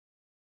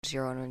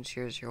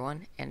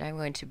0110001, and I'm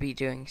going to be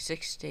doing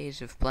 6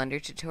 days of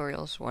Blender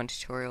tutorials, 1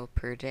 tutorial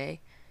per day,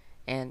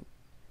 and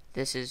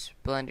this is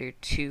Blender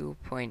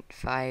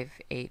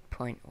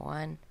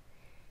 2.58.1.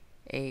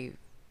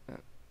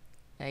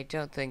 I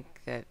don't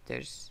think that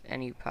there's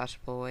any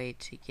possible way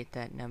to get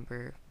that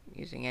number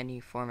using any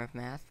form of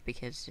math,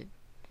 because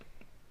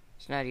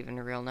it's not even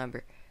a real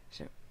number.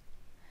 So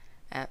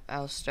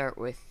I'll start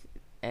with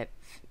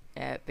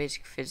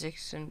basic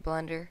physics in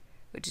Blender,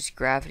 which is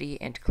gravity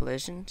and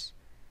collisions.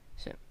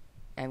 So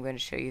I'm going to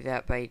show you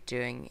that by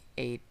doing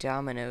a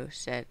domino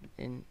set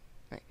in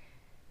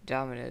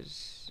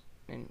dominoes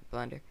in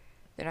Blender.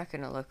 They're not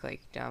going to look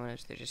like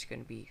dominoes, they're just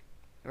going to be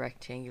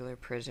rectangular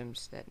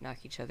prisms that knock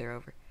each other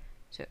over.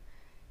 So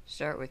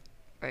start with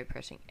by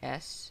pressing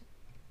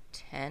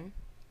S10.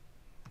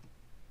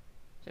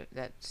 So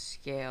that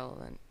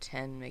scale and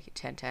 10, make it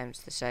 10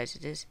 times the size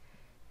it is.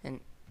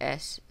 And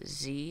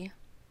SZ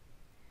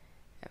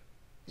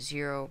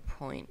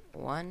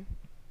 0.1.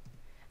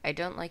 I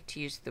don't like to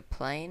use the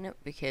plane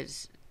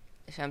because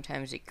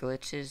sometimes it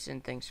glitches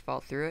and things fall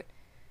through it.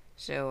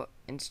 So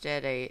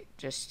instead I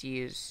just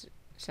use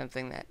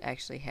something that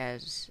actually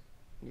has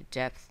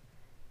depth.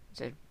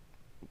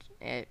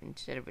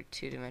 Instead of a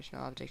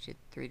two-dimensional object, a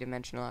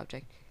three-dimensional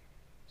object.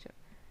 So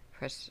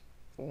press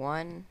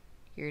 1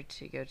 here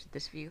to go to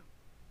this view.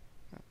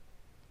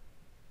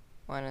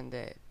 1 on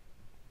the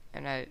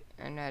I'm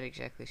not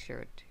exactly sure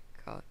what to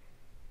call it.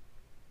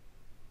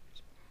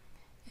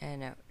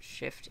 And now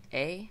Shift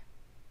A,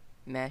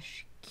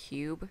 mesh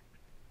cube.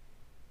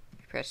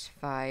 Press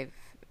 5,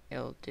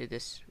 it'll do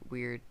this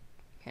weird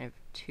kind of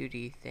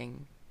 2D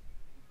thing.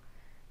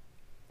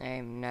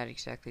 I'm not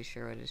exactly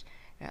sure what it is.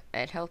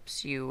 It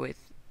helps you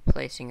with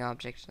placing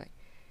objects. Like,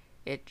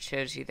 it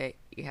shows you that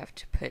you have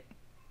to put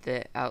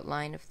the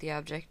outline of the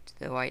object,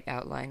 the white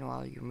outline,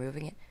 while you're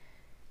moving it.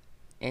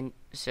 And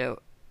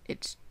so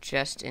it's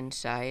just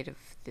inside of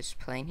this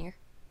plane here.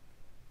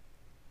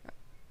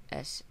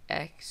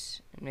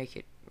 SX, and make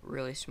it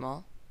really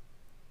small.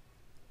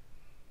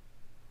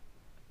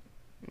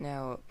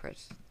 Now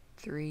press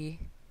 3,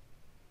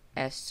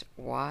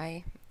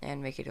 SY,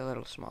 and make it a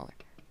little smaller.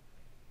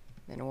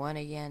 Then 1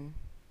 again,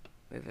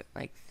 move it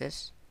like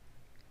this.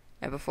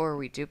 Now before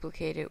we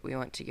duplicate it, we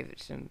want to give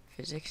it some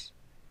physics.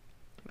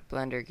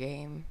 Blender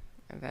game,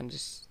 I found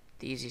just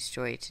the easiest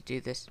way to do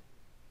this.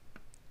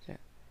 So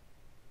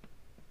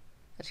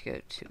let's go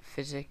to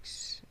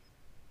physics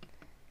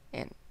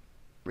and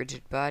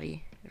rigid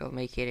body. It'll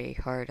make it a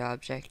hard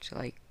object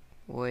like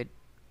wood,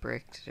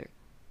 bricks, or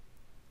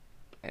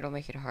it'll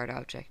make it a hard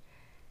object.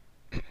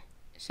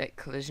 Set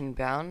collision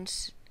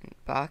bounds in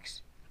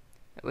box.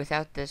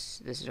 Without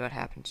this is what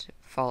happens. It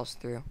falls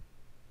through.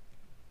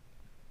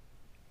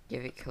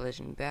 Give it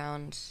collision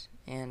bounds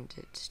and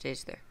it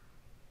stays there.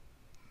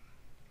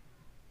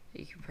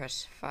 You can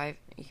press 5.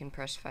 You can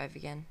press 5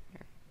 again.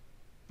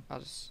 I'll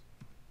just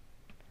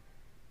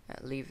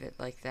leave it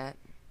like that.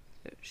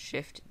 So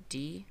Shift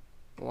D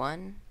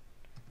 1.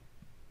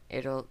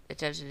 It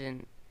does it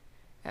in.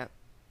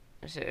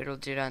 So it'll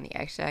do it on the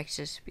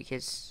x-axis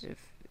because of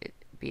it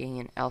being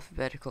in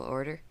alphabetical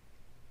order.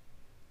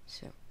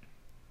 So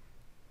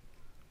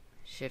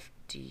Shift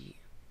D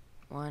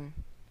 1.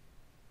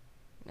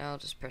 Now I'll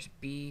just press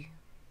B.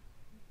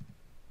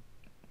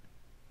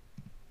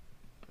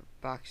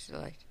 Box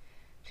select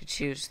to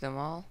choose them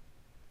all.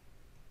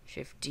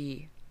 Shift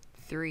D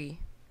 3.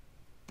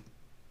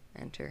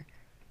 Enter.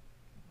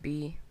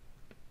 B.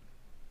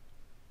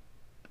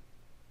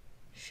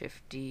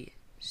 Shift D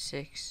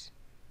 6.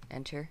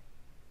 Enter.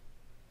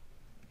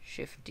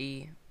 Shift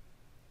D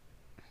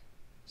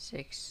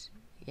 6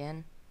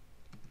 again.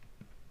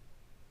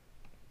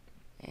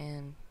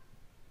 And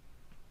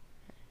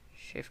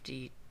Shift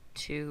D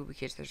 2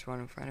 because there's one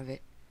in front of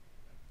it.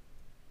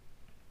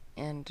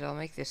 And I'll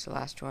make this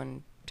last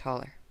one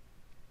taller.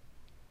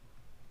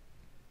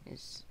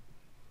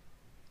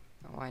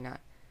 Why not?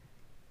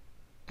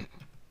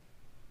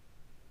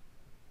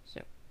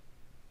 So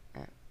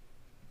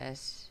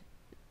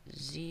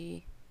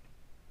SZ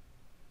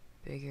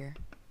bigger.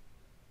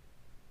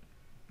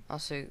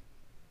 Also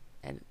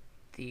at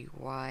the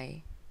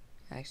Y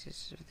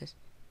axis of this,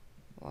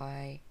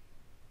 Y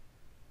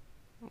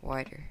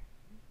wider.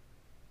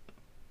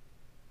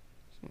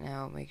 So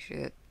now make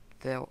sure that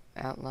the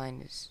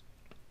outline is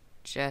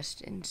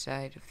just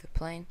inside of the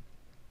plane.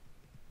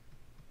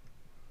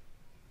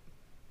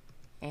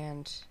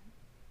 And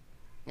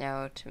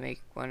now to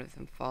make one of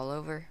them fall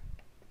over,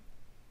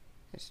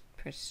 just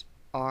press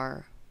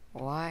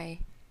RY,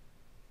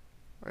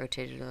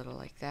 rotate it a little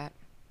like that,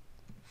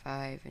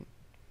 5, and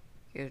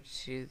go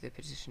to the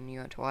position you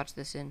want to watch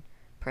this in,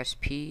 press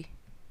P,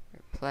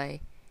 or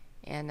play,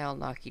 and they'll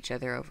knock each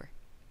other over.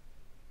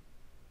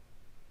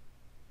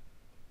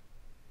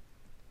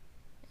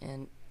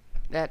 And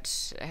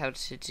that's how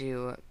to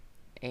do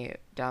a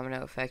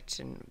domino effect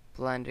in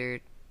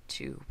Blender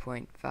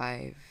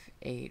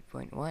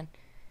 2.58.1.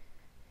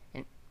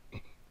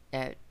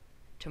 And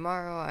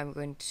tomorrow I'm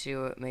going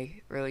to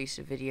release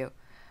a video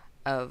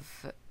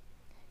of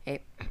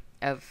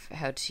of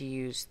how to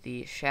use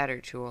the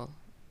shatter tool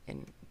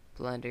in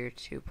Blender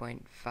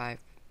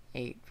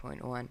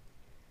 2.58.1.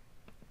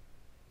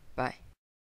 Bye.